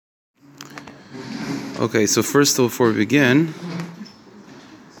Okay, so first, before we begin,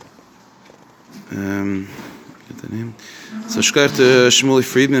 get the name. So Shkoyach to Shmuley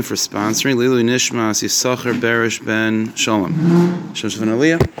Friedman for sponsoring. Lilu Nishmas Yisachar Berish Ben Shalom. Shem Shvan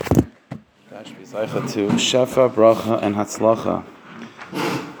Aliyah. Gosh, be Zaycha to Shefa, Bracha, and Hatzlacha.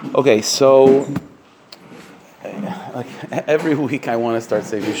 Okay, so like every week I want to start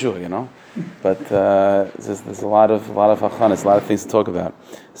Seif Yeshua, you know, but there's a lot of hachanas, a lot of things to talk about.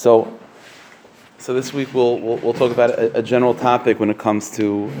 So this week we'll talk about a general topic when it comes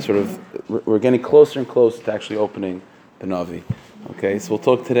to sort of we're getting closer and closer to actually opening the Navi. Okay, so we'll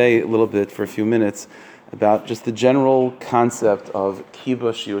talk today a little bit for a few minutes about just the general concept of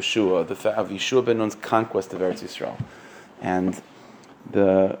Kibush Yeshua, the fact of Yeshua ben Nun's conquest of Eretz Yisrael, and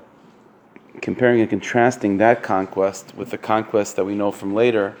the comparing and contrasting that conquest with the conquest that we know from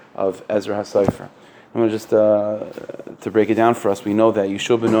later of Ezra HaSofer. I'm going to just, to break it down for us, we know that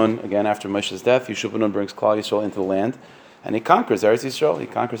Yeshua ben Nun, again after Moshe's death, Yeshua ben Nun brings Klal Yisrael into the land, and he conquers Eretz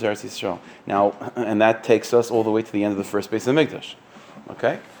Yisrael. Now, and that takes us all the way to the end of the first Beis Hamikdash.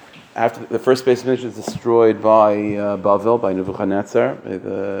 Okay? After the first Beis Hamikdash is destroyed by Bavel, by Nebuchadnezzar,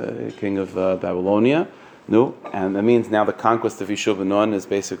 the king of Babylonia, and that means now the conquest of Yeshua ben Nun is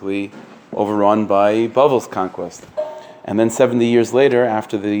basically overrun by Bavel's conquest. And then 70 years later,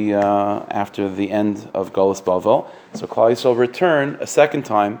 after the end of Golus Bavel, so Klal Yisrael return a second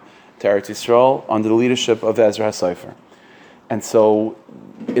time to Eretz Yisrael under the leadership of Ezra HaSofer. And so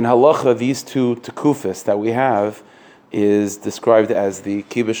in Halacha, these two tekufis that we have is described as the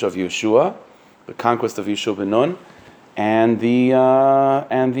Kibush of Yeshua, the conquest of Yeshua ben Nun, and the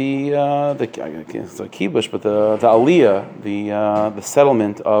it's a kibush, but the aliyah, the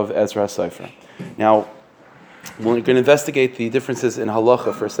settlement of Ezra HaSofer. Now, we're going to investigate the differences in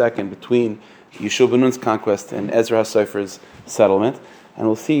halacha for a second between Yeshua ben Nun's conquest and Ezra HaSofer's settlement, and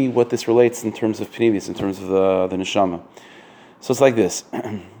we'll see what this relates in terms of pnimius, in terms of the neshama. So it's like this.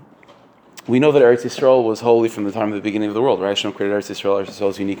 We know that Eretz Yisrael was holy from the time of the beginning of the world, right? Hashem created Eretz Yisrael. Eretz Yisrael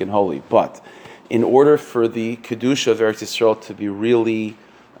is unique and holy, but in order for the Kedusha of Eretz Yisrael to be really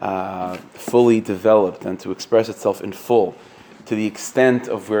fully developed and to express itself in full, to the extent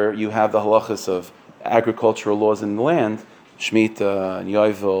of where you have the halachas of agricultural laws in the land, Shemitah and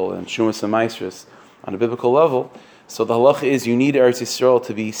Yovel and Shumas and Maasros on a biblical level, so the halacha is you need Eretz Yisrael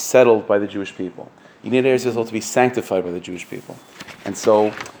to be settled by the Jewish people. You need Eretz Yisrael to be sanctified by the Jewish people. And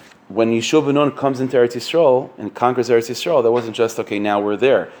so when Yeshua ben Nun comes into Eretz Yisrael and conquers Eretz Yisrael, that wasn't just, okay, now we're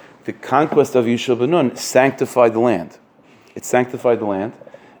there. The conquest of Yeshua ben Nun sanctified the land. It sanctified the land,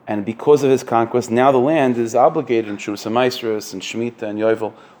 and because of his conquest, now the land is obligated in Shumas and Maasros and Shemitah and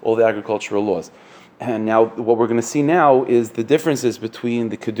Yovel, all the agricultural laws. And now what we're going to see now is the differences between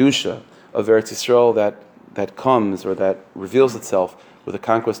the Kedusha of Eretz Yisrael that comes or that reveals itself with the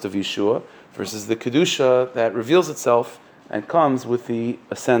conquest of Yeshua versus the Kedusha that reveals itself and comes with the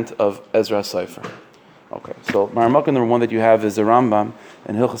ascent of Ezra HaSofer. Okay, so Maramaka number one that you have is the Rambam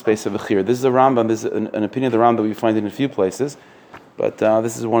and Hilchos Beis Bechira. This is a Rambam, this is an opinion of the Rambam we find in a few places, but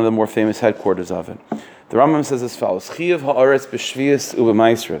this is one of the more famous headquarters of it. The Rambam says as follows: Chiyav ha'aretz b'shvius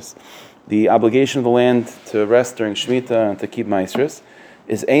u'b'maasros. The obligation of the land to rest during Shemitah and to keep Maasros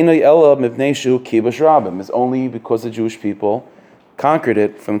is Einoi Ela Mibnei Shu Kibush Rabim, is only because the Jewish people conquered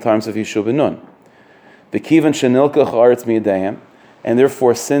it from the times of Yeshua ben Nun. V'kivan shenilkach ha'aretz miyadayim, and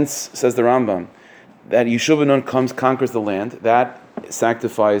therefore, since, says the Rambam, that Yeshua ben Nun conquers the land, that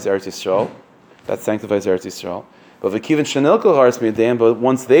sanctifies Eretz Yisrael. But v'kivan shenilkach ha'aretz miyadayim, but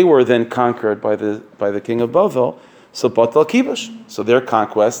once they were then conquered by the king of Bavel, so batal kibush, so their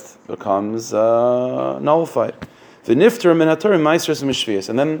conquest becomes nullified. V'nifter min hatarim Maasros and Shvius,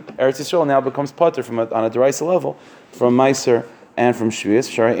 and then Eretz Yisrael now becomes pater on a deraisa level from Maaser and from Shvius.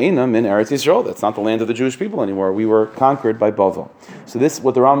 Shara eina min Eretz Yisrael. That's not the land of the Jewish people anymore. We were conquered by Bavel. So this,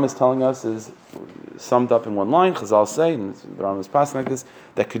 what the Rambam is telling us, is summed up in one line. Chazal say, and the Rambam is passing like this,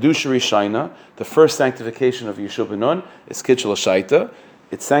 that Kedusha Rishayna, the first sanctification of Yeshua ben Nun, is Kitchel Shaita.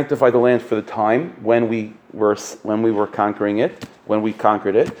 It sanctified the land for the time when we were conquering it, when we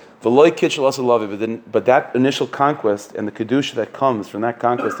conquered it. But that initial conquest and the kedusha that comes from that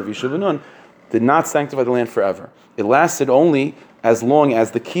conquest of Yeshua ben Nun did not sanctify the land forever. It lasted only as long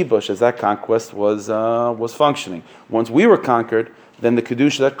as the kibush, as that conquest was functioning. Once we were conquered, then the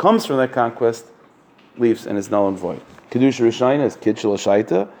kedusha that comes from that conquest leaves and is null and void. Kedusha Rishayna is Kitchel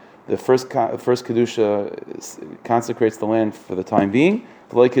Shaita. The first kedusha consecrates the land for the time being.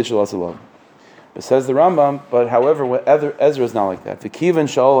 But says the Rambam, but however, Ezra is not like that. V'kivan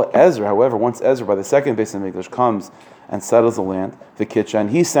shal Ezra, however, once Ezra by the second Beis Hamikdash comes and settles the land, the kitcha, and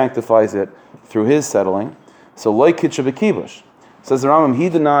he sanctifies it through his settling. So like kitcha b'kibush. Says the Rambam, he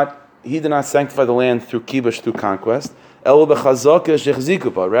did not he did not sanctify the land through kibush, through conquest. El b'chazaka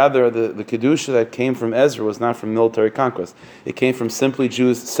shechzikupa. Rather, the kedusha that came from Ezra was not from military conquest. It came from simply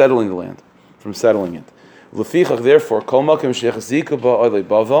Jews settling the land, from settling it. L'fichach, therefore, kol makom shechzikupa olei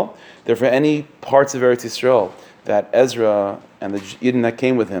bavel. Therefore, any parts of Eretz Yisrael that Ezra and the Yidden that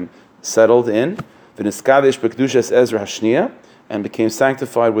came with him settled in, v'niskadesh b'kedushas Ezra hashniya, and became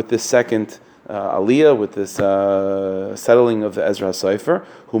sanctified with this second aliyah, with this settling of the Ezra HaSefer,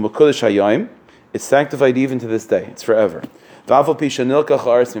 hu makudesh hayayim. It's sanctified even to this day. It's forever.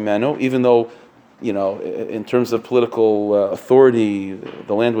 Even though, in terms of political authority,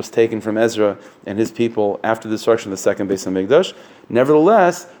 the land was taken from Ezra and his people after the destruction of the second Beis Hamikdash.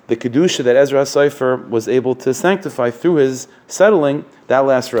 Nevertheless, the kedusha that Ezra HaSefer was able to sanctify through his settling, that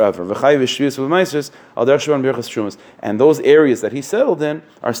lasts forever. And those areas that he settled in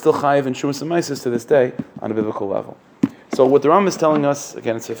are still chayiv and shumas and maisus to this day on a biblical level. So what the Rambam is telling us,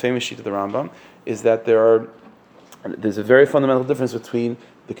 again, it's a famous sheet of the Rambam, is that there's a very fundamental difference between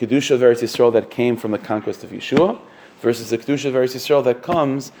the Kedusha of Eretz Yisrael that came from the conquest of Yeshua versus the Kedusha of Eretz Yisrael that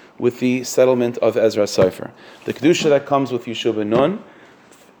comes with the settlement of Ezra HaSefer. The Kedusha that comes with Yeshua ben Nun,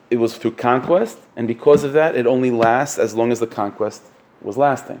 it was through conquest, and because of that, it only lasts as long as the conquest was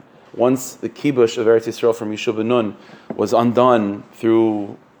lasting. Once the kibush of Eretz Yisrael from Yeshua ben Nun was undone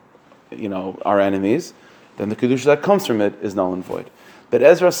through, our enemies, then the kedusha that comes from it is null and void. But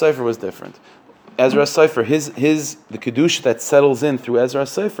Ezra HaSefer was different. Ezra HaSefer, the kedusha that settles in through Ezra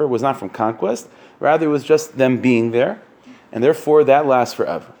HaSefer was not from conquest, rather it was just them being there, and therefore that lasts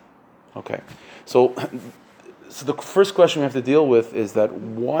forever. Okay, so the first question we have to deal with is that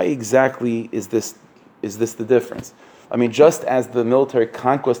why exactly is this the difference? I mean, just as the military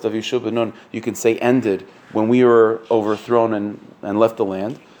conquest of Yeshua ben Nun, you can say, ended when we were overthrown and left the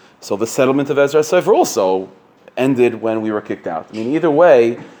land, so the settlement of Ezra HaSefer also ended when we were kicked out. I mean, either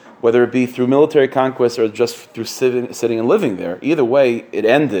way, whether it be through military conquest or just through sitting and living there, either way, it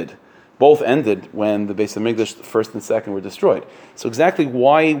ended. Both ended when the Beis Hamikdash, the first and second, were destroyed. So exactly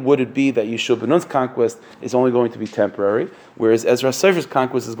why would it be that Yeshua ben Nun's conquest is only going to be temporary, whereas Ezra HaSefer's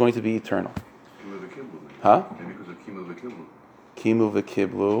conquest is going to be eternal? Huh? Kimu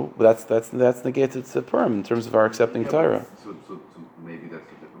v'kiblu. But that's negated to Purim in terms of our accepting Torah. So maybe that's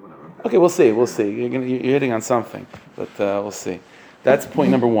a different whatever. Okay, we'll see. You're hitting on something, but we'll see. That's point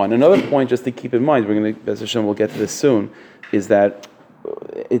number one. Another point, just to keep in mind, Be'ez Hashem, we'll get to this soon, is that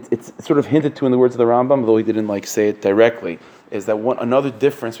it's sort of hinted to in the words of the Rambam, although he didn't say it directly, is that another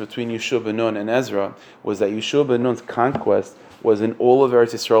difference between Yeshua ben Nun and Ezra was that Yeshua ben Nun's conquest was in all of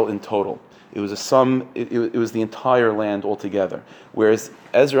Eretz Yisrael in total. It was it was the entire land altogether. Whereas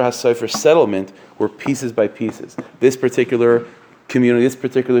Ezra HaSefer's settlement were pieces by pieces. This particular community, this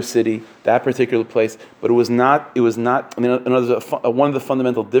particular city, that particular place, but it was not. I mean, one of the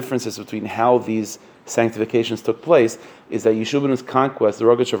fundamental differences between how these sanctifications took place is that Yeshua ben Nun's conquest, the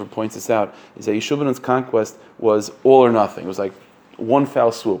Rogatchover points this out, is that Yeshua ben Nun's conquest was all or nothing. It was like one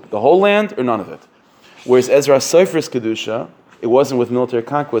foul swoop, the whole land or none of it. Whereas Ezra HaSefer's kedusha, it wasn't with military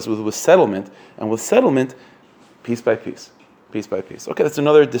conquest, it was with settlement, and with settlement, piece by piece. Piece by piece. Okay, that's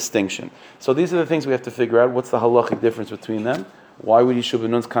another distinction. So these are the things we have to figure out. What's the halachic difference between them? Why would Yeshua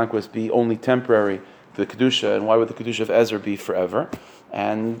ben Nun's conquest be only temporary to the Kedusha, and why would the Kedusha of Ezra be forever?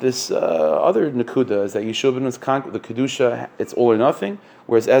 And this other nakuda is that Yeshua ben Nun's the Kedusha, it's all or nothing,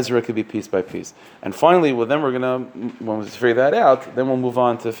 whereas Ezra could be piece by piece. And finally, then when we figure that out, then we'll move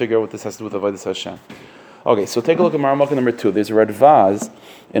on to figure out what this has to do with Avodas Hashem. Okay, so take a look at Maramaka number 2. There's a Radvaz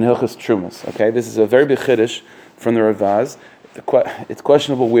in Hilchos Trumas. Okay, this is a very big chiddush from the Radvaz. It's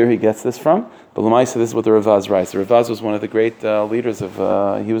questionable where he gets this from, but Lamaisa, this is what the Radvaz writes. The Radvaz was one of the great leaders of.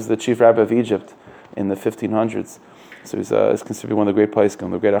 He was the chief rabbi of Egypt in the 1500s, so he's considered one of the great Paiskim,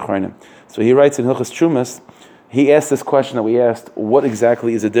 the great Achronim. So he writes in Hilchos Trumas. He asked this question that we asked: what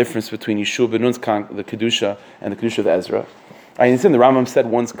exactly is the difference between Yeshua ben Nun's the kedusha and the kedusha of Ezra? I understand the Rambam said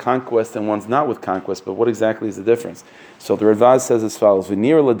one's conquest and one's not with conquest, but what exactly is the difference? So the Radvaz says as follows: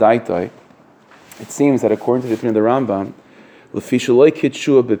 V'nir l'daitai. It seems that according to the opinion of the Rambam, l'fishaloi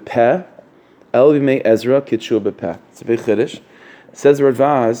kitshua b'peh, el b'mei Ezra kitshua b'peh. It's a big chiddush. Says the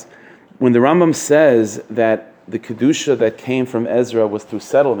Radvaz, when the Rambam says that the kedusha that came from Ezra was through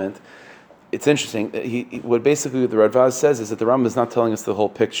settlement, it's interesting. What basically the Radvaz says is that the Rambam is not telling us the whole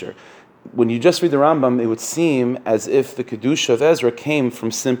picture. When you just read the Rambam, it would seem as if the Kedusha of Ezra came from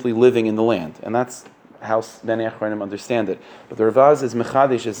simply living in the land. And that's how many Achronim understand it. But the Ravaz is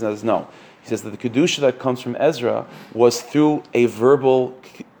Mechadish and says no. He says that the Kedusha that comes from Ezra was through a verbal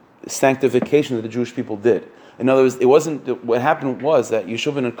sanctification that the Jewish people did. In other words, what happened was that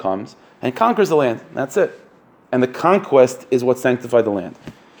Yeshua ben Nun comes and conquers the land. That's it. And the conquest is what sanctified the land.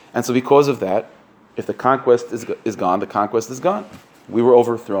 And so because of that, if the conquest is gone, the conquest is gone. We were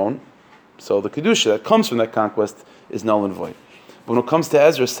overthrown, so the Kedusha that comes from that conquest is null and void. But when it comes to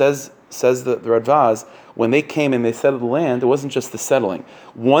Ezra, says the Radvaz, when they came and they settled the land, it wasn't just the settling.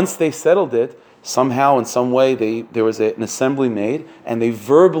 Once they settled it, somehow, in some way, there was an assembly made, and they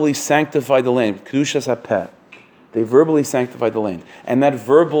verbally sanctified the land. Kedushas hapeh. They verbally sanctified the land. And that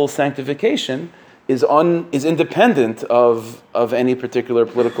verbal sanctification is independent of any particular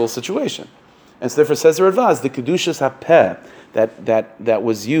political situation. And so therefore says the Radvaz, the Kedushas hapeh that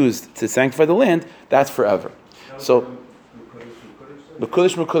was used to sanctify the land, that's forever. So the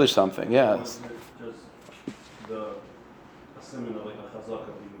Kodesh Mekudesh something, yes.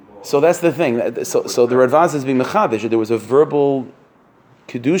 So that's the thing. So the Radvaz is being mechadish. There was a verbal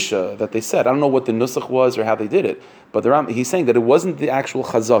kedusha that they said. I don't know what the nusach was or how they did it, but he's saying that it wasn't the actual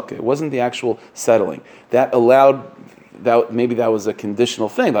chazakah. It wasn't the actual settling that allowed. Maybe that was a conditional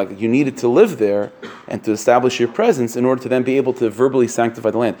thing. Like you needed to live there and to establish your presence in order to then be able to verbally sanctify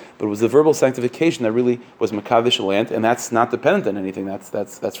the land. But it was the verbal sanctification that really was mekadesh the land, and that's not dependent on anything.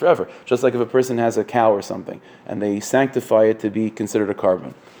 That's forever. Just like if a person has a cow or something and they sanctify it to be considered a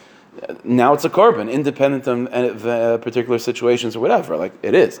carbon. Now it's a carbon, independent of particular situations or whatever. Like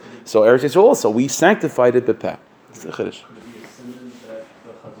it is. So Eretz Yisrael also, we sanctified it b'peh. It's the chiddush.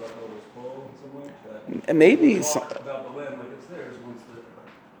 Maybe.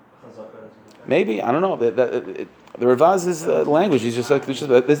 Maybe, I don't know. The Ravaz's language, he's just like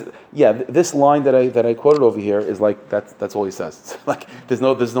this line that I quoted over here is like that's all he says. It's like there's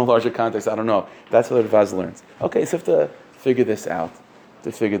no larger context. I don't know. That's what the Ravaz learns. Okay, so we have to figure this out.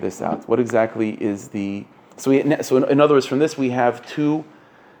 What exactly is the so in other words, from this we have two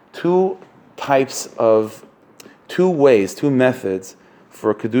methods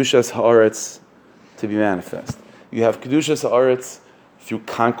for Kedushas Haaretz to be manifest. You have Kedushas Haaretz through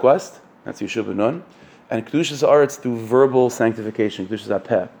conquest. That's Yeshua ben Nun, and Kedushas Haaretz through verbal sanctification. Kedushas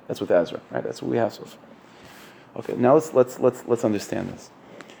hapeh. That's with Ezra, right? That's what we have so far. Okay, now let's understand this.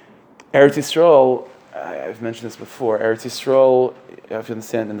 Eretz Yisrael, I've mentioned this before. Eretz Yisrael, you have to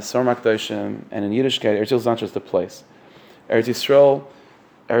understand in the Sar Makdashim and in Yiddishkeit, Eretz Yisrael is not just a place. Eretz Yisrael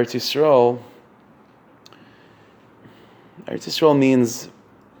means.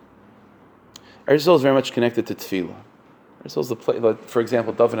 Eretz Yisrael is very much connected to tefillah. Eretz Yisrael is the place. Like, for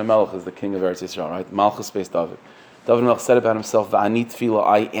example, David HaMelech is the king of Eretz Yisrael, right? Malchus-based David. David HaMelech said about himself, "Va'ani tefillah,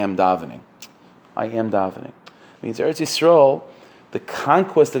 I am davening." I am davening. It means Eretz Yisrael, the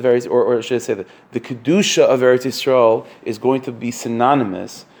conquest of Eretz, or should I say that the kedusha of Eretz Yisrael is going to be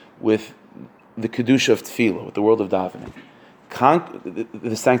synonymous with the kedusha of tefillah, with the world of davening.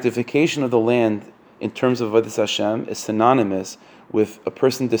 The sanctification of the land in terms of Avodas Hashem is synonymous with a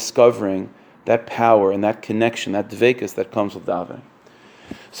person discovering that power and that connection, that dveikus that comes with davening.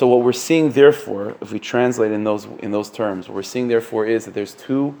 So what we're seeing, therefore, if we translate in those terms, what we're seeing, therefore, is that there's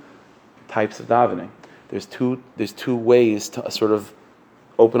two types of davening. There's two ways to sort of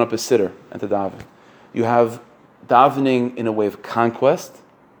open up a siddur and to daven. You have davening in a way of conquest,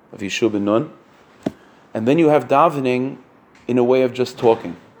 of Yeshua ben Nun, and then you have davening in a way of just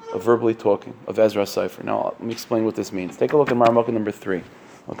talking, of verbally talking, of Ezra Sefer. Now, let me explain what this means. Take a look at Marmukah number 3.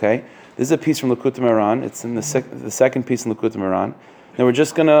 Okay, this is a piece from Likutei Moharan. It's in the second piece in Likutei Moharan. Now we're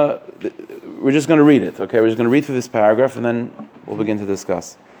just gonna read it. Okay, we're just gonna read through this paragraph and then we'll begin to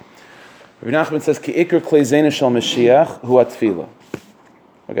discuss. Rabbi Nachman says, "Ki ikar klei zena shel Mashiach hu atfilah."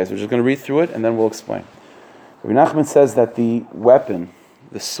 Okay, so we're just gonna read through it and then we'll explain. Rabbi Nachman says that the weapon,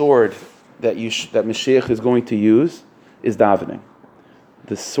 the sword that Mashiach is going to use, is davening.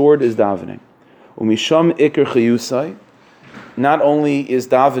 The sword is davening. Umisham ikar chayusai. Not only is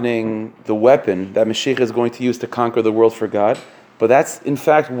davening the weapon that Mashiach is going to use to conquer the world for God, but that's in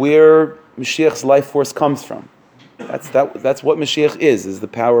fact where Mashiach's life force comes from. That's what Mashiach is the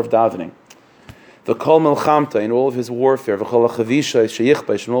power of davening. The kol melchamta, in all of his warfare, v'chol hachavisha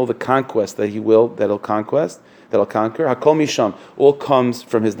sheyichbash, in all the conquest that'll conquer, hakol misham, all comes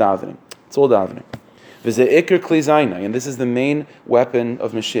from his davening. It's all davening. V'zeh ikar kli zaynai, and this is the main weapon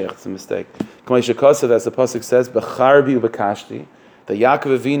of Mashiach. It's a mistake. As the pasuk says, "B'charbi u'b'kashti," that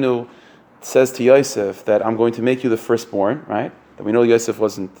Yaakov Avinu says to Yosef that I'm going to make you the firstborn, right? That we know Yosef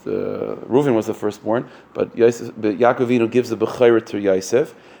wasn't, Reuven was the firstborn, but Yaakov Avinu gives the b'chayra to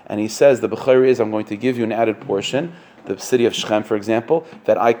Yosef, and he says the b'chayra is I'm going to give you an added portion, the city of Shechem, for example,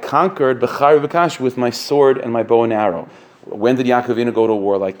 that I conquered b'chayra u'b'kashti with my sword and my bow and arrow. When did Yaakov Avinu go to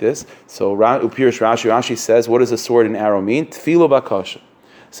war like this? So Upirish Rashi says, what does a sword and arrow mean? Tefillah b'kasha.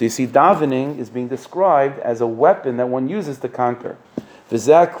 So you see, davening is being described as a weapon that one uses to conquer.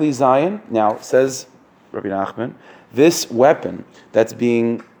 V'zeh kli zayin. Now, says Rabbi Nachman, this weapon that's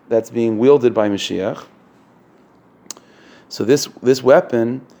being that's being wielded by Mashiach. So this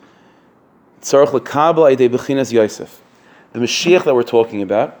weapon, tzarich l'kabel aydei bechinas Yosef. The Mashiach that we're talking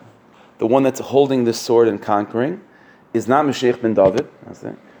about, the one that's holding this sword and conquering, is not Mashiach ben David.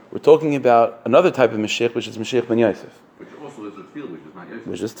 We're talking about another type of Mashiach, which is Mashiach ben Yosef. Which also is a tefillah, which is not Yosef.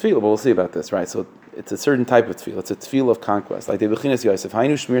 Which is tefillah, but we'll see about this, right? So it's a certain type of tefillah. It's a tefillah of conquest. Like Bechinas Yosef,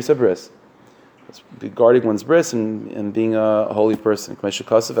 Hainu Shmir Sabris. It's guarding one's bris and being a holy person. As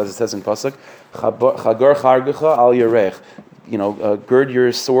it says in Pasuk, Chagar Chargecha al Yarech. Gird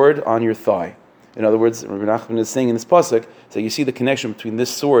your sword on your thigh. In other words, Rabbi Nachman is saying in this pasuk, so you see the connection between this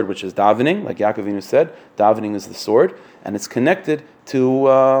sword, which is davening, like Yaakov Avinu said, davening is the sword, and it's connected to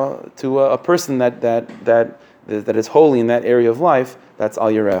a person that is holy in that area of life. That's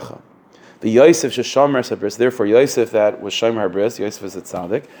al yarecha. The Yosef sheshamar sabris. Therefore, Yosef that was shomer bris, Yosef is a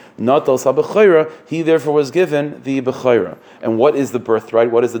tzaddik. Not al sabachayra. He therefore was given the bechayra. And what is the birthright?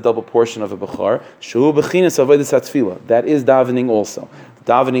 What is the double portion of a bechar? Shu bechinas avodas hatfila. That is davening also.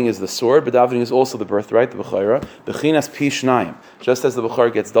 Davening is the sword, but davening is also the birthright, the bechayra. Bechinas pi shnayim. Just as the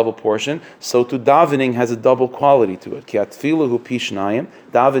bechar gets double portion, so too davening has a double quality to it. Ki atfila hu pi shnayim.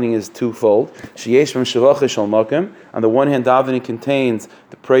 Davening is twofold. Sheyesh from shavacha shal makim. On the one hand, davening contains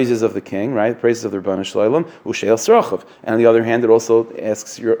the praises of the king, right? The praises of the Rebbeinu Shalom, u'she'el srachav. And on the other hand, it also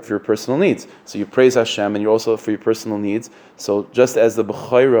asks for your personal needs. So you praise Hashem, and you're also for your personal needs. So just as the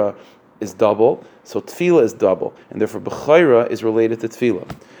bechayra is double, so tefillah is double, and therefore bechayra is related to tefillah.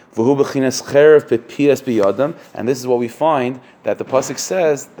 V'hu b'chinas cherev bepias biyadam, and this is what we find that the pasuk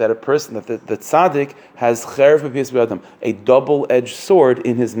says that a person, that the tzaddik has cherev bepias biyadam, a double-edged sword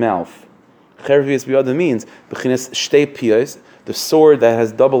in his mouth. Cherev bepias biyadam means b'chinas shtei pias, the sword that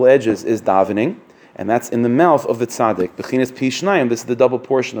has double edges is davening, and that's in the mouth of the tzaddik. B'chinas pi shnayim, this is the double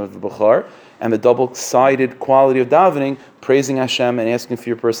portion of the bechar, and the double-sided quality of davening, praising Hashem and asking for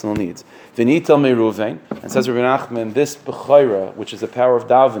your personal needs. V'nitel me Ruvain, and says Rabbi Nachman, this bechayra, which is the power of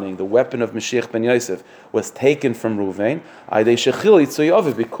davening, the weapon of Mashiach ben Yosef, was taken from Ruvain,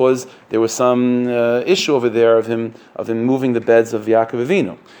 because there was some issue over there of him moving the beds of Yaakov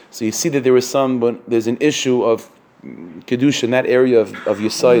Avinu. So you see that there's an issue of kedusha in that area of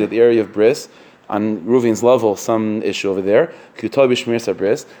Yesod, the area of bris. On Ruvain's level, some issue over there.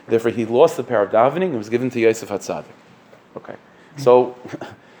 Therefore, he lost the power of davening and was given to Yosef HaTzadik. Okay, so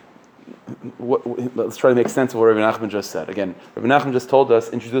let's try to make sense of what Rabbi Nachman just said. Again, Rabbi Nachman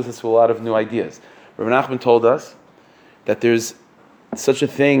just introduced us to a lot of new ideas. Rabbi Nachman told us that there's such a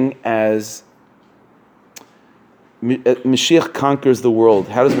thing as Mashiach conquers the world.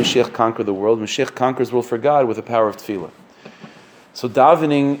 How does Mashiach conquer the world? Mashiach conquers the world for God with the power of tefillah. So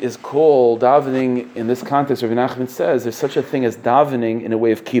davening is called, davening in this context, Rabbi Nachman says, there's such a thing as davening in a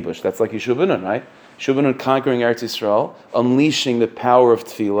way of kibush. That's like Yeshua ben Nun, right? Yeshua ben Nun conquering Eretz Yisrael, unleashing the power of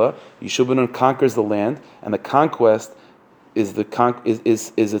tefillah. Yeshua ben Nun conquers the land, and the conquest is a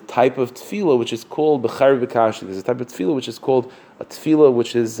type of tefillah which is called b'chari b'kashi. There's a type of tefillah which is called a tefillah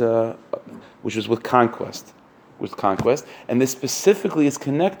which is with conquest, and this specifically is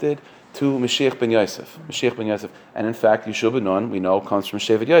connected to Mashiach ben Yosef. And in fact, Yeshua ben Nun, we know, comes from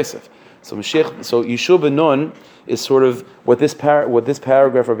Shevet Yosef. So Yeshua ben Nun is sort of what this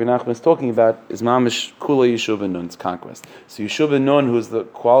paragraph Rabbi Nachman is talking about is mamish kula Yeshua ben Nun's conquest. So Yeshua ben Nun, who is the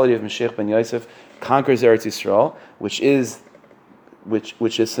quality of Mashiach ben Yosef, conquers Eretz Yisrael, which is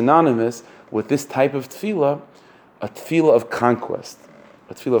synonymous with this type of tefillah, a tefillah of conquest.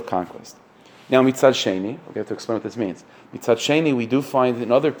 Now, mitzad sheni, we have to explain what this means. Mitzad sheni, we do find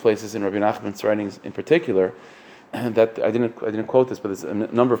in other places in Rabbi Nachman's writings, in particular, that I didn't quote this, but there's a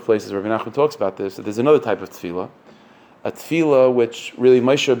number of places where Rabbi Nachman talks about this. That there's another type of tefillah, a tefillah which really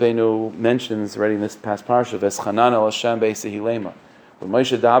Moshe Rabbeinu mentions already in this past parsha, Veschanan el Hashem be'esei hilema. When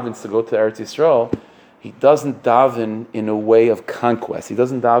Moshe davens to go to Eretz Yisrael, he doesn't daven in a way of conquest. He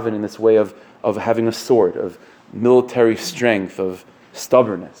doesn't daven in this way of having a sword, of military strength, of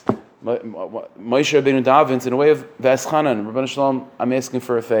stubbornness. Moshe Rabbeinu davens in a way of Veschanan. Rebbeinu Shalom, I'm asking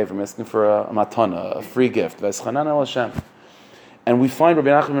for a favor. I'm asking for a matana, a free gift. Veschanan el Hashem. And we find Rabbi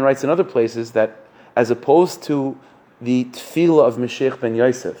Nachman writes in other places that as opposed to the tefillah of Mashiach ben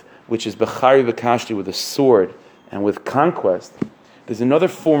Yosef, which is bechari v'kashti, with a sword and with conquest, there's another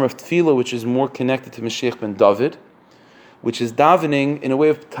form of tefillah which is more connected to Mashiach ben David, which is davening in a way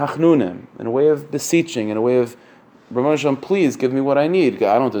of tachnunim, in a way of beseeching, in a way of Rebbeinu Shalom, please give me what I need.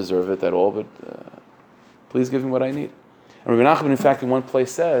 I don't deserve it at all, but please give me what I need. And Rabbi Nachman, in fact, in one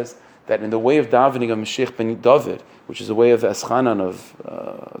place says that in the way of davening of Mashiach ben David, which is a way of eschanan, of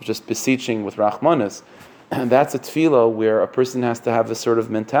just beseeching with rachmanis, and that's a tefillah where a person has to have a sort of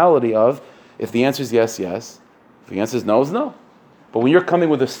mentality of, if the answer is yes, yes. If the answer is no, is no. But when you're coming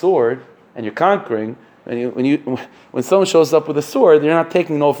with a sword and you're conquering, when someone shows up with a sword, you're not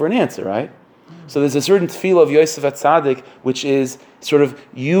taking no for an answer, right? So there's a certain tefillah of Yosef HaTzadik, which is sort of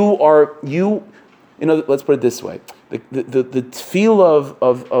let's put it this way. The tefillah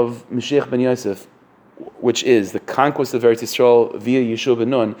of Mashiach ben Yosef, which is the conquest of Eretz Yisrael via Yeshua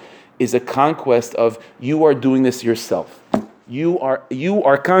ben Nun, is a conquest of you are doing this yourself. You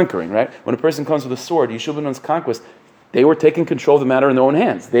are conquering, right? When a person comes with a sword, Yeshua ben Nun's conquest, they were taking control of the matter in their own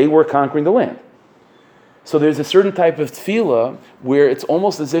hands. They were conquering the land. So there's a certain type of tefillah where it's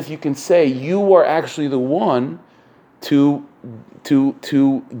almost as if you can say you are actually the one to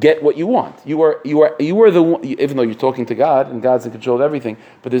get what you want. You are the one, even though you're talking to God and God's in control of everything.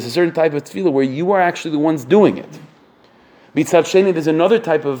 But there's a certain type of tefillah where you are actually the ones doing it. B'tzad sheni, there's another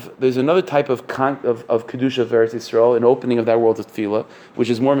type of kedusha of Eretz Yisrael, an opening of that world of tefillah, which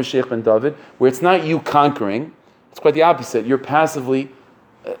is more Mashiach ben David, where it's not you conquering. It's quite the opposite. You're passively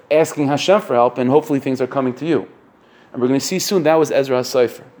asking Hashem for help, and hopefully things are coming to you. And we're going to see soon that was Ezra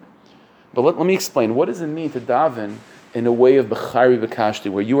HaSofer. But let me explain. What does it mean to daven in a way of B'chari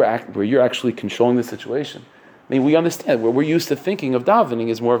B'kashti, where you're actually controlling the situation? I mean, we understand. Where we're used to thinking of davening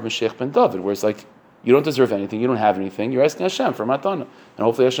is more of Mashiach ben David, where it's like, you don't deserve anything, you don't have anything, you're asking Hashem for matana. And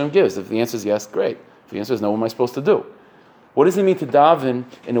hopefully Hashem gives. If the answer is yes, great. If the answer is no, what am I supposed to do? What does it mean to daven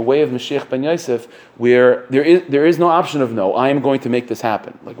in a way of Mashiach ben Yosef, where there is no option of no, I am going to make this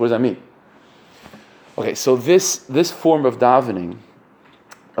happen? Like, what does that mean? Okay, so this form of davening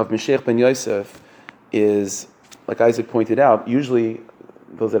of Mashiach ben Yosef is, like Isaac pointed out, usually,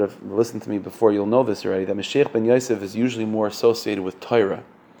 those that have listened to me before, you'll know this already, that Mashiach ben Yosef is usually more associated with Torah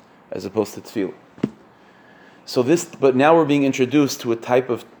as opposed to tefillah. But now we're being introduced to a type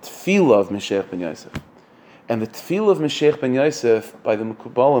of tefillah of Mashiach ben Yosef. And the tefillah of Mashiach ben Yosef, by the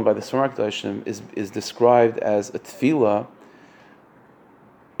Mekubalim, by the Sfarim HaKadoshim, is described as a tefillah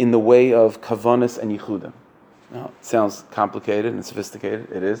in the way of kavanas and yichudim. Now, it sounds complicated and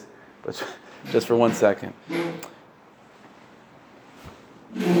sophisticated. It is. But just for 1 second.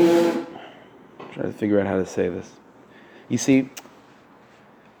 Try to figure out how to say this. You see,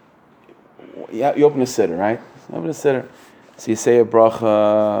 you open a siddur, right? You open a siddur. So you say a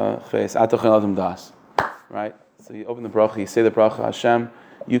bracha, das, right? So you open the bracha, you say the bracha, Hashem,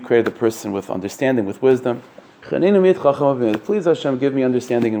 you created the person with understanding, with wisdom. Please, Hashem, give me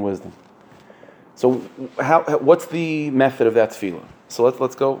understanding and wisdom. So what's the method of that tefillah? So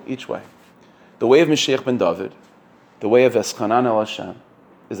let's go each way. The way of Mashiach ben David, the way of Eschanan el Hashem,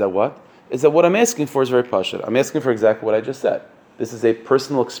 is that what? Is that what I'm asking for is very pashut. I'm asking for exactly what I just said. This is a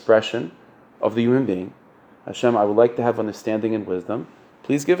personal expression of the human being. Hashem, I would like to have understanding and wisdom.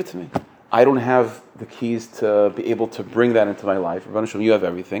 Please give it to me. I don't have the keys to be able to bring that into my life. Rebbeinu Shalom, you have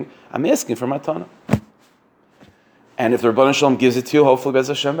everything. I'm asking for matana. And if the Rebbeinu Shalom gives it to you, hopefully Bez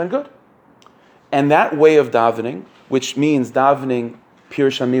Hashem, then good. And that way of davening, which means davening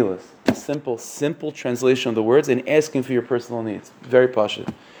pure shamilas, simple translation of the words, and asking for your personal needs. Very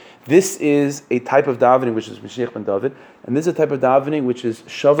pashut. This is a type of davening which is Mashiach ben David, and this is a type of davening which is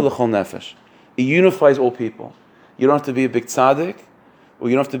shav l'chol nefesh. It unifies all people. You don't have to be a big tzaddik, or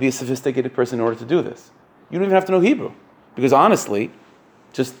you don't have to be a sophisticated person in order to do this. You don't even have to know Hebrew, because honestly,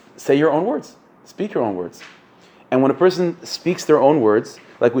 just say your own words, speak your own words. And when a person speaks their own words,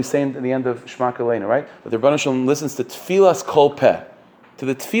 like we say in the end of Shema Kaleinu, right? But the Rebbeinu Shalom listens to tfilas kol peh, to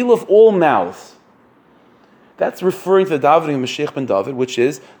the tefillah of all mouths. That's referring to the davening of Mashiach ben David, which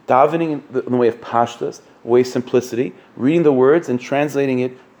is davening in the way of pashtus, way of simplicity, reading the words and translating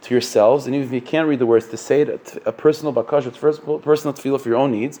it to yourselves. And even if you can't read the words, to say it a personal bakasha, personal tefillah for your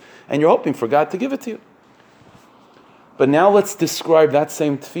own needs, and you're hoping for God to give it to you. But now let's describe that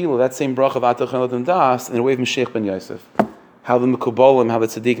same tefillah, that same bracha of Atah Chaladim Das in the way of Mashiach ben Yosef. How the Mekubalim, how the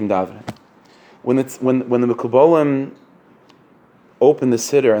Tzaddikim daven. When the Mekubalim open the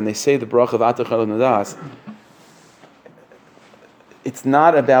siddur and they say the bracha of Atah Chaladim Das, it's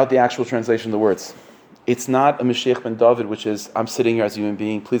not about the actual translation of the words. It's not a Mashiach ben David, which is, I'm sitting here as a human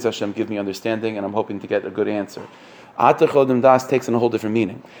being, please Hashem give me understanding, and I'm hoping to get a good answer. Atah Chaladim Das takes on a whole different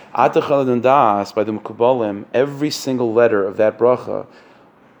meaning. Atah Chaladim Das, by the Mekubalim, every single letter of that bracha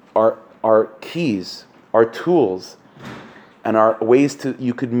are keys, are tools, and are ways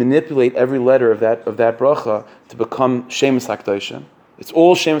you could manipulate every letter of that bracha to become Shemus HaKadoshim. It's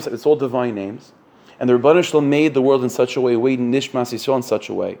all Shemus, it's all divine names. And the Rebbeinu Shalom made the world in such a way, Nishmas Yisrael in such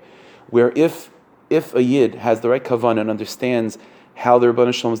a way, where if a Yid has the right kavanah and understands how the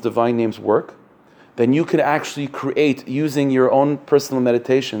Rebbeinu Shalom's divine names work, then you can actually create, using your own personal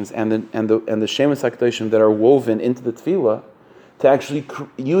meditations and the Shemus HaKadoshim that are woven into the tefillah, to actually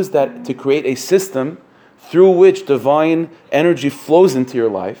use that to create a system through which divine energy flows into your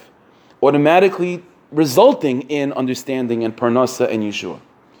life, automatically resulting in understanding and parnasa and Yeshua.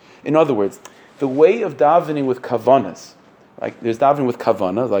 In other words, the way of davening with kavanas, like there's davening with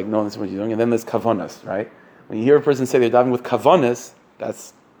kavanas, like no, this is what you're doing, and then there's kavanas, right? When you hear a person say they're davening with kavanas,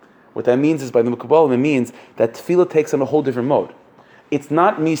 that's what that means is by the Mekubalim, it means that tefillah takes on a whole different mode. It's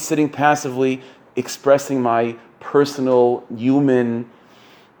not me sitting passively expressing my personal human,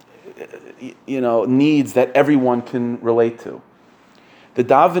 needs that everyone can relate to. The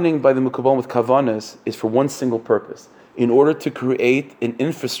davening by the Mekubalim with kavanas is for one single purpose: in order to create an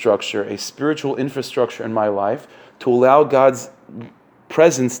infrastructure, a spiritual infrastructure in my life, to allow God's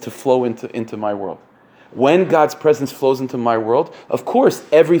presence to flow into my world. When God's presence flows into my world, of course,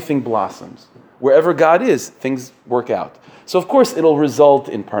 everything blossoms. Wherever God is, things work out. So, of course, it'll result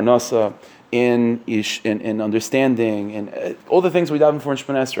in parnasa, in understanding, and all the things we daven for in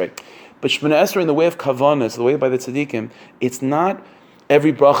Shemona Esrei. But Shemona Esrei, in the way of kavanas, the way by the tzaddikim, it's not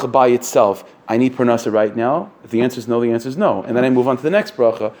every bracha by itself. I need parnasa right now. If the answer is no, the answer is no. And then I move on to the next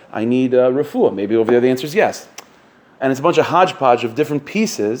bracha. I need refuah. Maybe over there the answer is yes. And it's a bunch of hodgepodge of different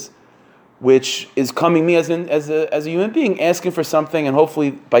pieces, which is coming me as a human being, asking for something, and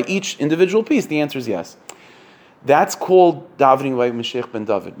hopefully by each individual piece, the answer is yes. That's called davening by Mashiach ben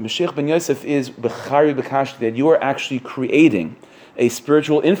David. Mashiach ben Yosef is b'chari b'kashti, that you are actually creating a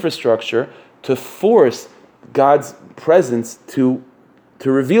spiritual infrastructure to force God's presence to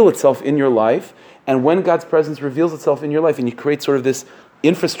reveal itself in your life. And when God's presence reveals itself in your life, and you create sort of this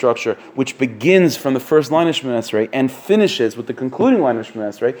infrastructure which begins from the first line of Shemona Esrei and finishes with the concluding line of Shemona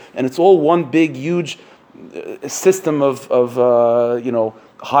Esrei, and it's all one big, huge system of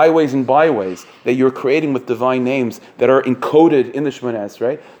highways and byways that you're creating with divine names that are encoded in the Shemona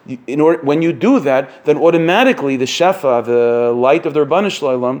Esrei. When you do that, then automatically the shefa, the light of the Rabbanu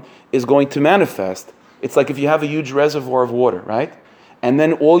Shalom, is going to manifest. It's like if you have a huge reservoir of water, right? And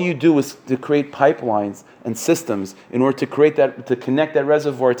then all you do is to create pipelines and systems in order to create that, to connect that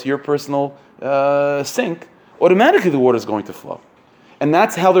reservoir to your personal sink. Automatically, the water is going to flow, and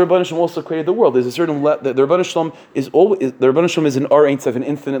that's how the Rabbanu Shalom also created the world. There's a certain the Rabbanu Shalom is always, the Rabbanu Shalom is an Or Ein Sof, an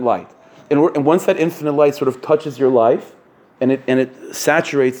infinite light, and once that infinite light sort of touches your life, and it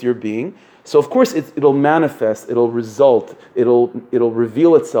saturates your being. So of course it'll manifest, it'll result, it'll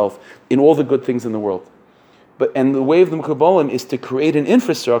reveal itself in all the good things in the world. And the way of the Mekubalim is to create an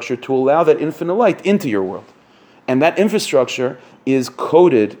infrastructure to allow that infinite light into your world. And that infrastructure is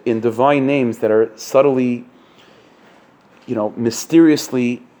coded in divine names that are subtly,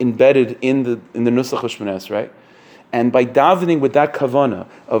 mysteriously embedded in the Nusach of Shemona Esrei, right? And by davening with that kavana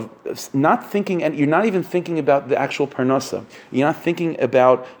of not thinking, and you're not even thinking about the actual parnasa, you're not thinking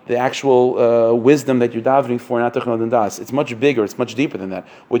about the actual wisdom that you're davening for. It's much bigger, it's much deeper than that.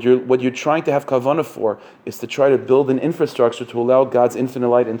 What you're trying to have kavana for is to try to build an infrastructure to allow God's infinite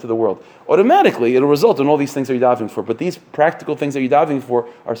light into the world. Automatically, it'll result in all these things that you're davening for. But these practical things that you're davening for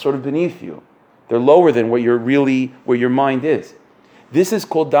are sort of beneath you. They're lower than where your mind is. This is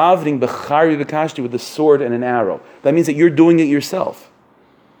called davening b'chari b'kashti, with a sword and an arrow. That means that you're doing it yourself.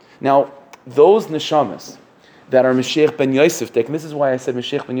 Now, those neshamas that are Mashiach ben Yosef, and this is why I said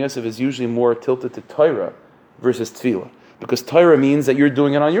Mashiach ben Yosef is usually more tilted to Torah versus Tefillah. Because Torah means that you're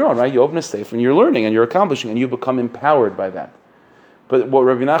doing it on your own, right? You open a sefer and you're learning and you're accomplishing and you become empowered by that. But what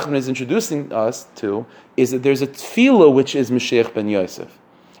Rabbi Nachman is introducing us to is that there's a Tefillah which is Mashiach ben Yosef.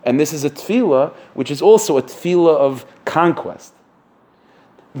 And this is a Tefillah which is also a Tefillah of conquest.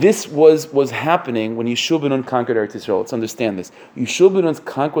 This was happening when Yeshua ben Nun conquered Eretz Yisrael. Let's understand this. Yeshua ben Nun's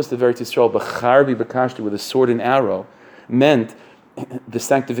conquest of Eretz Yisrael, b'charbi b'kashti, with a sword and arrow, meant the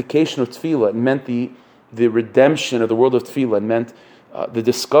sanctification of Tefillah. It meant the redemption of the world of Tefillah. It meant the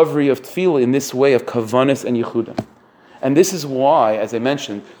discovery of Tefillah in this way of kavanas and yichudim. And this is why, as I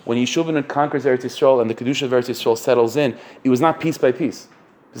mentioned, when Yeshua ben Nun conquers Eretz Yisrael and the kedusha of Eretz Yisrael settles in, it was not piece by piece.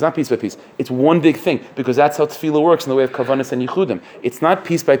 It's not piece by piece. It's one big thing, because that's how tefillah works in the way of kavanas and yichudim. It's not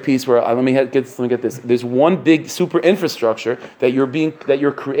piece by piece where let me get this. There's one big super infrastructure that you're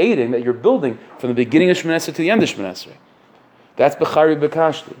creating, that you're building from the beginning of Shemona Esrei to the end of Shemona Esrei. That's b'chari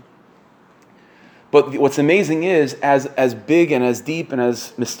b'kashti. But what's amazing is, as big and as deep and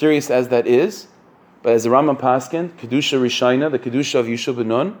as mysterious as that is, but as the Rambam Paskin, kedusha rishayna, the kedusha of Yeshua ben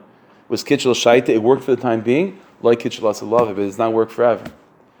Nun, was kitchel shaita. It worked for the time being, like kitchel asalav, but it does not work forever.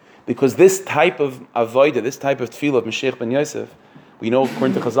 Because this type of avodah, this type of tefillah of Mashiach ben Yosef, we know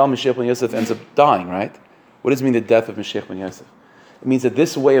according to Chazal, Mashiach ben Yosef ends up dying, right? What does it mean, the death of Mashiach ben Yosef? It means that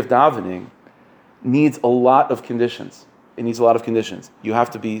this way of davening needs a lot of conditions. It needs a lot of conditions. You have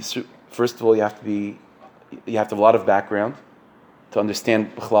to be, first of all, you have to have a lot of background to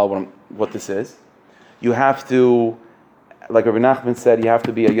understand what this is. You have to, like Rabbi Nachman said, you have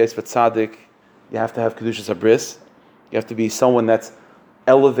to be a Yosef Tzaddik. You have to have Kedushas Habris. You have to be someone that's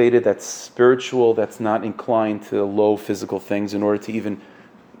elevated, that's spiritual, that's not inclined to low physical things in order to even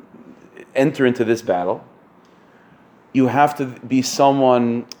enter into this battle. You have to be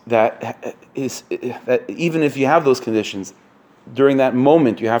someone that even if you have those conditions, during that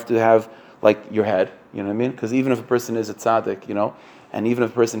moment you have to have like your head, you know what I mean? Because even if a person is a tzaddik, and even if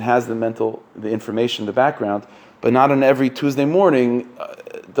a person has the information, the background, but not on every Tuesday morning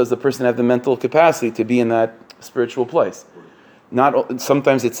does the person have the mental capacity to be in that spiritual place.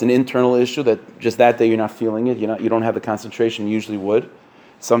 Sometimes it's an internal issue that just that day you're not feeling it. You don't have the concentration you usually would.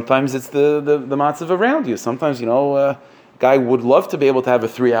 Sometimes it's the matzav around you. Sometimes guy would love to be able to have a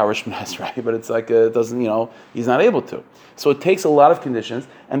 3-hour Shemoneh Esrei, but it's like it doesn't. He's not able to. So it takes a lot of conditions,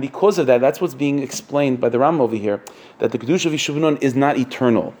 and because of that, that's what's being explained by the Ram over here. That the kedusha of Yishuv Nun is not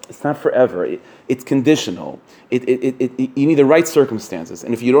eternal. It's not forever. It's conditional. You need the right circumstances,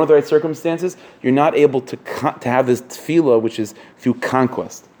 and if you don't have the right circumstances, you're not able to have this tefillah, which is through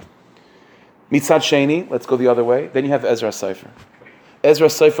conquest. Mitzad Sheni, let's go the other way. Then you have Ezra Seifer. Ezra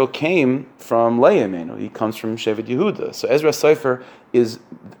Seifer came from Le'yamenu. He comes from Shevet Yehuda. So Ezra Seifer is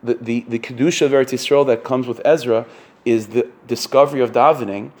the kedusha of Eretz Yisrael that comes with Ezra is the discovery of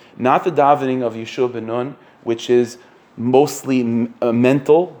davening, not the davening of Yeshua ben Nun, which is mostly a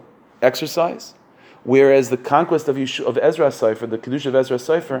mental exercise, whereas the conquest of Ezra Seifer, the kedusha of Ezra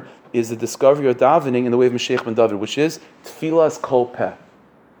Seifer, is the discovery of davening in the way of Mashiach ben David, which is tefillas kol peh.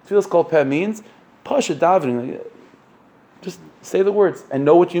 Tefillas kol peh means pasha davening. Just say the words and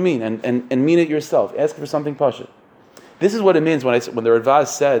know what you mean and mean it yourself. Ask for something pasha. This is what it means when the Ravaz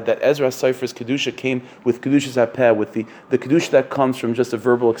said that Ezra Seifer's kedusha came with kedushas hapeh, with the kedusha that comes from just a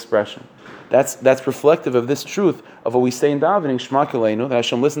verbal expression. That's reflective of this truth of what we say in davening, Shema Keleinu, that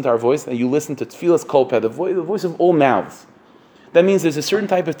Hashem listen to our voice, and you listen to tefillas kol peh, the voice of all mouths. That means there's a certain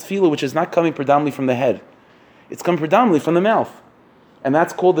type of tefillah which is not coming predominantly from the head. It's coming predominantly from the mouth. And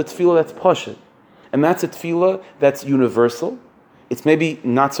that's called the tefillah that's pashut. And that's a tefillah that's universal. It's maybe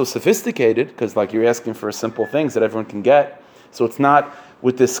not so sophisticated, because like you're asking for simple things that everyone can get. So it's not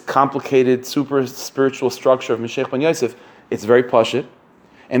with this complicated, super spiritual structure of Mashiach ben Yosef. It's very pashut.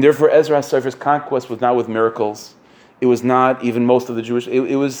 And therefore Ezra Seifer's conquest was not with miracles. It was not even most of the Jewish...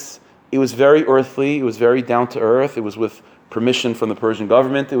 It was very earthly. It was very down to earth. It was with permission from the Persian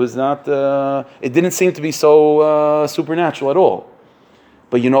government. It was not... it didn't seem to be so supernatural at all.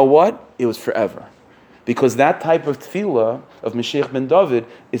 But you know what? It was forever. Because that type of tefillah of Mashiach ben David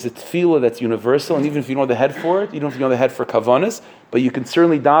is a tefillah that's universal, and even if you don't know the head for it, you don't have to know the head for kavanas, but you can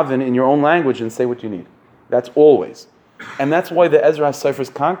certainly daven in your own language and say what you need. That's always. And that's why the Ezra Seifer's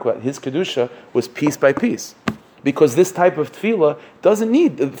conquest, his kedusha, was piece by piece. Because this type of tefillah doesn't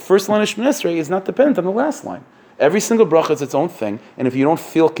need, the first line of Shemoneh Esrei is not dependent on the last line. Every single bracha is its own thing, and if you don't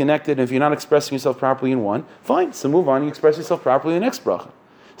feel connected, and if you're not expressing yourself properly in one, fine, so move on, you express yourself properly in the next bracha.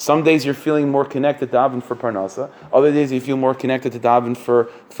 Some days you're feeling more connected to daven for parnasa. Other days you feel more connected to daven for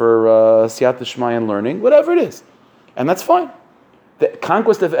siyata shmaya and learning. Whatever it is, and that's fine. The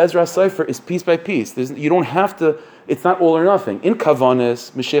conquest of Ezra Seifer is piece by piece. You don't have to. It's not all or nothing. In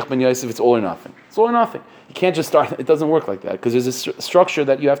Kavanis, Mashiach ben Yosef, it's all or nothing. It's all or nothing. You can't just start. It doesn't work like that because there's a structure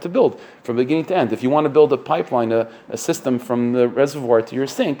that you have to build from beginning to end. If you want to build a pipeline, a system from the reservoir to your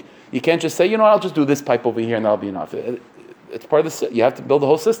sink, you can't just say, I'll just do this pipe over here and that'll be enough. It's part of the. You have to build the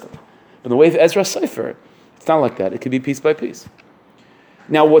whole system. But the way of Ezra Seifer, it's not like that. It could be piece by piece.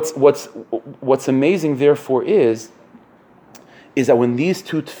 Now, what's amazing, therefore, is that when these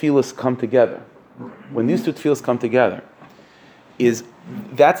two tefillas come together,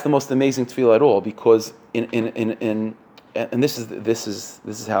 that's the most amazing tefillah at all, because and this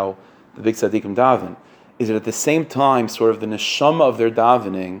is how the big tzaddikim daven, is that at the same time, sort of the neshama of their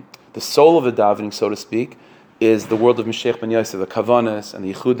davening, the soul of the davening, so to speak, is the world of Mashiach ben Yosef, the kavanas and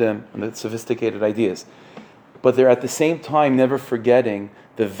the yichudim and the sophisticated ideas. But they're at the same time never forgetting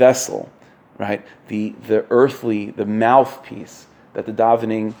the vessel, right? The earthly, the mouthpiece that the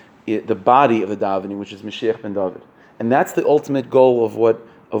davening, the body of the davening, which is Mashiach ben David. And that's the ultimate goal of what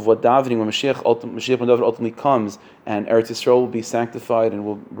davening, when Mashiach ben David ultimately comes, and Eretz Yisrael will be sanctified and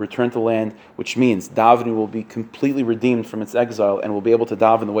will return to land, which means davening will be completely redeemed from its exile and will be able to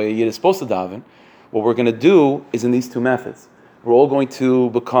daven the way a Yid is supposed to daven. What we're going to do is in these two methods. We're all going to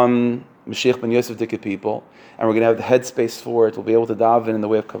become Mashiach ben Yosef Dika people, and we're going to have the headspace for it. We'll be able to daven in the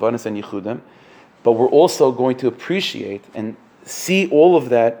way of Kavanas and Yichudim, but we're also going to appreciate and see all of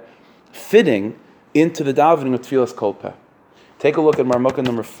that fitting into the davening of Tfilas Kol Peh. Take a look at Marmukah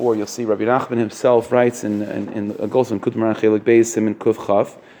number 4. You'll see Rabbi Nachman himself writes in Golson Kut Maran Chelik Beis Siman Kuf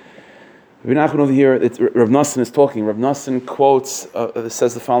Chav. Rabbi Nachman over here, Rav Nosson is talking. Rav Nosson quotes,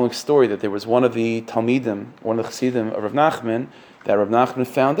 says the following story, that there was one of the Talmidim, one of the Chassidim of Rav Nachman, that Rav Nachman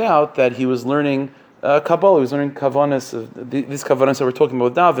found out that he was learning Kabbalah, he was learning Kavanas, these Kavanas that we're talking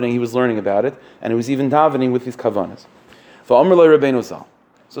about davening, he was learning about it, and he was even davening with these Kavanas. V'amr lo Rabbeinu Zal.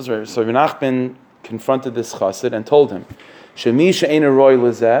 So Rav Nachman confronted this Chassid and told him, Shemi she'ein roy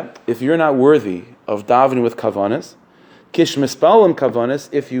lezeh, if you're not worthy of davening with Kavanas, Kish mispalim kavanas.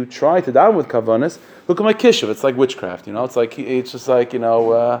 If you try to daven with kavanas, look at my kishav. It's like witchcraft, It's just like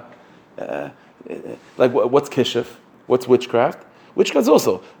like what's kishav? What's witchcraft? Witchcraft is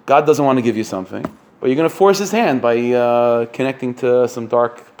also God doesn't want to give you something, but you're going to force His hand by connecting to some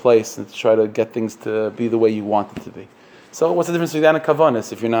dark place and to try to get things to be the way you want it to be. So what's the difference between that and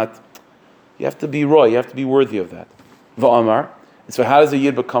kavanas? If you're not, you have to be roy. You have to be worthy of that. Va'amar. So how does a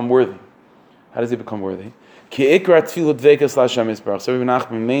yid become worthy? How does he become worthy? So Rabbi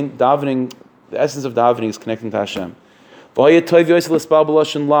Nachman, davening, the essence of davening is connecting to Hashem. And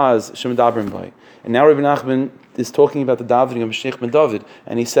now Rabbi Nachman is talking about the davening of Mashiach ben David,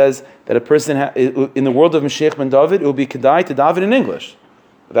 and he says that a person, in the world of Mashiach ben David, it will be kedai to daven in English.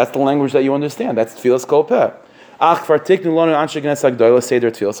 That's the language that you understand. That's tefillas kol peh. So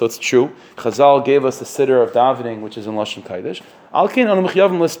it's true. Chazal gave us a siddur of davening, which is in Lashon Kodesh.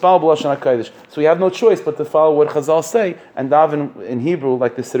 So we have no choice but to follow what Chazal say and daven in Hebrew,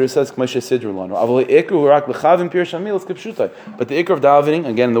 like the siddur says. But the ikr of davening,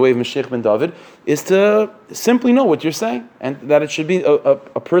 again in the way of Mashiach ben David, is to simply know what you're saying, and that it should be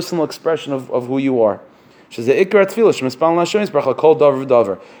a personal expression of who you are.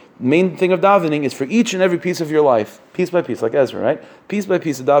 Main thing of davening is for each and every piece of your life, piece by piece, like Ezra, right? Piece by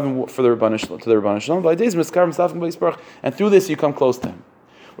piece, to daven for the Rebbeinu Shalom. And through this, you come close to Him.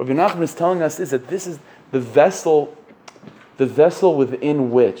 Rabbi Nachman is telling us that this is the vessel within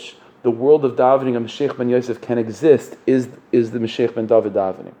which the world of davening of Mashiach ben Yosef can exist is the Mashiach ben David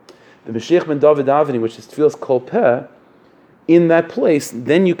davening. The Mashiach ben David davening, which is tefillas kol peh, in that place,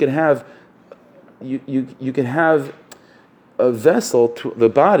 then you can have a vessel, to the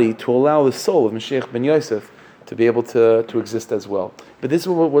body, to allow the soul of Mashiach ben Yosef to be able to exist as well. But this is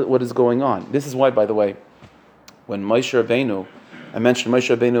what is going on. This is why, by the way, when Moshe Rabbeinu, I mentioned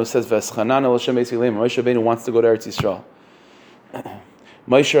Moshe Rabbeinu says, V'eschanan el Hashem Beis Yisrael, Moshe Rabbeinu wants to go to Eretz Yisrael.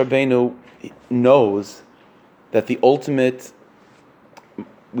 Moshe Rabbeinu knows that the ultimate,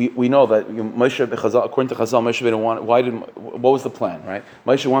 we know that Moshe, according to Chazal, Moshe Rabbeinu what was the plan, right?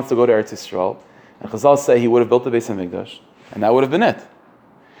 Moshe wants to go to Eretz Yisrael, and Chazal say he would have built the Beis HaMikdash, and that would have been it.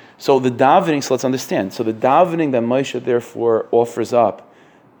 So the davening, so let's understand. So the davening that Moshe therefore offers up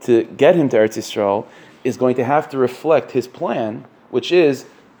to get him to Eretz Yisrael is going to have to reflect his plan, which is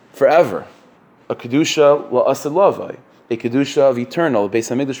forever. A kedusha la'asad lavai, a kedusha of eternal, Beis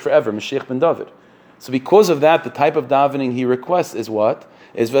HaMikdash forever, Mashiach ben David. So because of that, the type of davening he requests is what?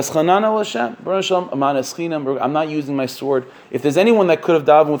 Is Veschanan al Hashem, I'm not using my sword. If there's anyone that could have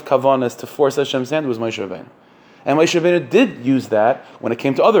davened with kavanas to force Hashem's hand, it was Moshe Rabbeinu. And Moshe Rabbeinu did use that when it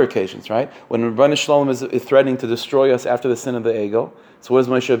came to other occasions, right? When Rebbeinu Shalom is threatening to destroy us after the sin of the Egel. So what does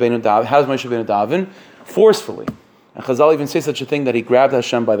Moshe Rabbeinu daven? How does Moshe Rabbeinu daven? Forcefully. And Chazal even says such a thing that he grabbed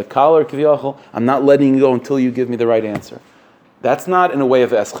Hashem by the collar, Kiviyachol, I'm not letting you go until you give me the right answer. That's not in a way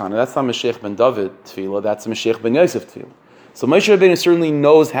of Eschana. That's not Mashiach ben David tefillah. That's Mashiach ben Yosef tefillah. So Moshe Rabbeinu certainly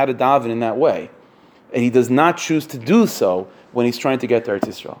knows how to daven in that way. And he does not choose to do so when he's trying to get to Eretz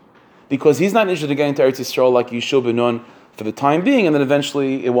Yisrael. Because he's not interested in getting to Eretz Yisrael like Yeshua ben Nun for the time being, and then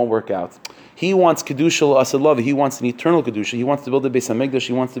eventually it won't work out. He wants Kedusha l'asad lava. He wants an eternal Kedusha. He wants to build the Beis HaMikdash.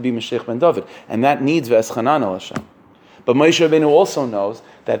 He wants to be Mashiach ben David. And that needs V'eschanan al Hashem. But Moshe Rabbeinu also knows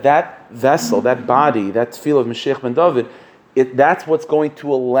that vessel, that body, that tefillah of Mashiach ben David, that's what's going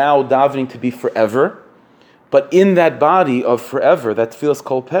to allow davening to be forever. But in that body of forever, that tefillas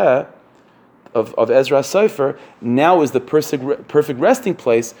kol peh, of Ezra Sefer, now is the perfect resting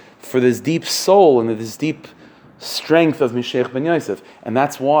place for this deep soul and this deep strength of Mashiach ben Yosef. And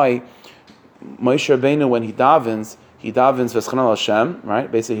that's why Moshe Rabbeinu, when he davens V'eschanan Hashem,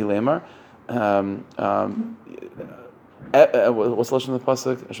 right? Basically, Hilemar. What's the lesson of the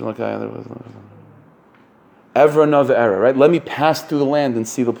pasuk? Ever another era, right? Let me pass through the land and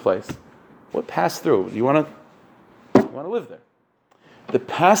see the place. What pass through? You want to live there. The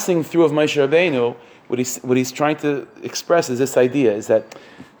passing through of Moshe Rabbeinu, what he's trying to express is this idea, is that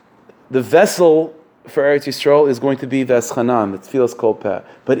the vessel for Eretz Yisrael is going to be the Eschanan, the Tfilas Kol Peh.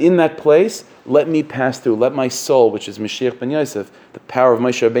 But in that place, let me pass through. Let my soul, which is Mashiach ben Yosef, the power of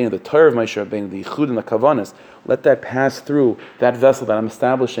Moshe Rabbeinu, the Torah of Moshe Rabbeinu, the Yichud and the Kavanas, let that pass through that vessel that I'm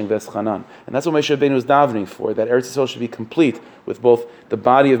establishing, the Eschanan. And that's what Moshe Rabbeinu was davening for, that Eretz Yisrael should be complete with both the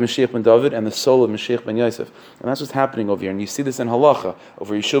body of Mashiach ben David and the soul of Mashiach ben Yosef. And that's what's happening over here. And you see this in Halacha,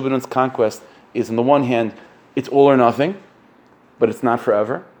 over Yeshua ben Nun's conquest, is on the one hand, it's all or nothing, but it's not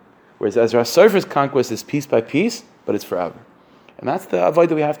forever. Whereas Ezra Sofer's conquest is piece by piece, but it's forever. And that's the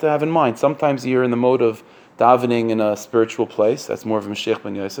avodah we have to have in mind. Sometimes you're in the mode of davening in a spiritual place, that's more of a Mashiach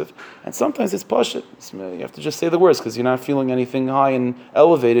ben Yosef, and sometimes it's pashut. You have to just say the words because you're not feeling anything high and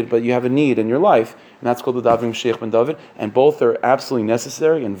elevated, but you have a need in your life, and that's called the davening Mashiach ben David, and both are absolutely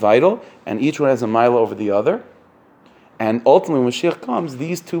necessary and vital, and each one has a mila over the other. And ultimately, when Mashiach comes,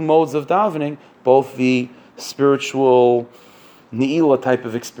 these two modes of davening, both the spiritual Ne'ilah type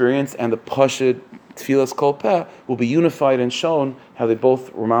of experience and the Pashut Tfilas Kol Peh will be unified and shown how they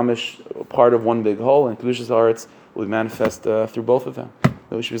both were mamish part of one big whole, and Kedushas Haaretz will be manifest through both of them.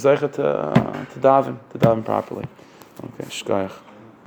 We should be zeicha to daven properly. Okay, shkayach.